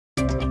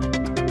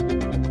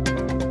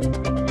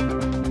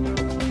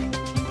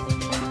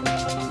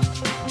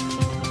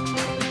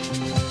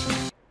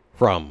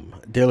From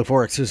Daily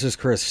Forex, this is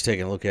Chris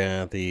taking a look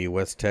at the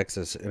West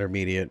Texas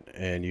Intermediate,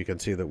 and you can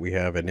see that we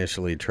have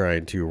initially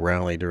tried to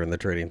rally during the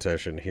trading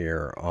session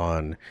here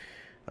on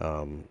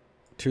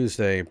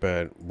Tuesday,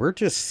 but we're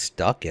just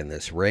stuck in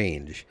this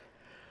range.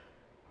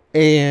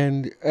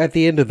 And at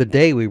the end of the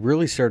day, we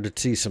really started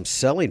to see some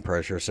selling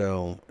pressure.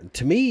 So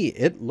to me,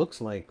 it looks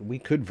like we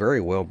could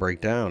very well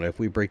break down. If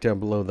we break down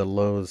below the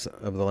lows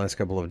of the last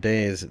couple of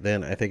days,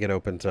 then I think it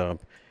opens up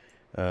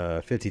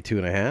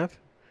 52.5.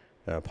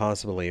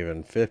 Possibly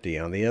even 50.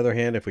 On the other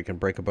hand, if we can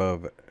break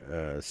above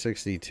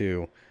 60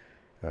 to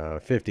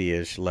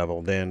 50-ish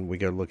level, then we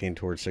go looking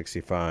towards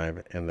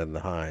 65 and then the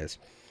highs.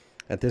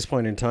 At this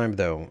point in time,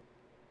 though,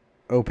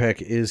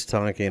 OPEC is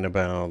talking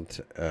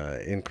about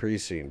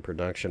increasing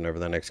production over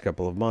the next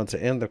couple of months,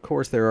 and of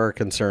course there are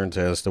concerns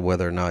as to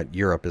whether or not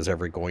Europe is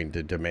ever going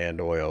to demand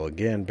oil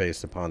again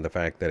based upon the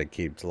fact that it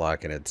keeps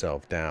locking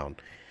itself down.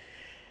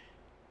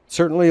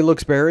 Certainly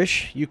looks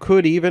bearish. You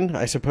could even,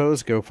 I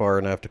suppose, go far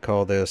enough to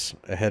call this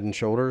a head and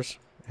shoulders.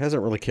 It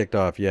hasn't really kicked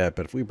off yet,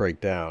 but if we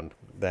break down,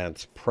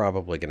 that's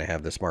probably going to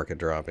have this market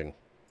dropping.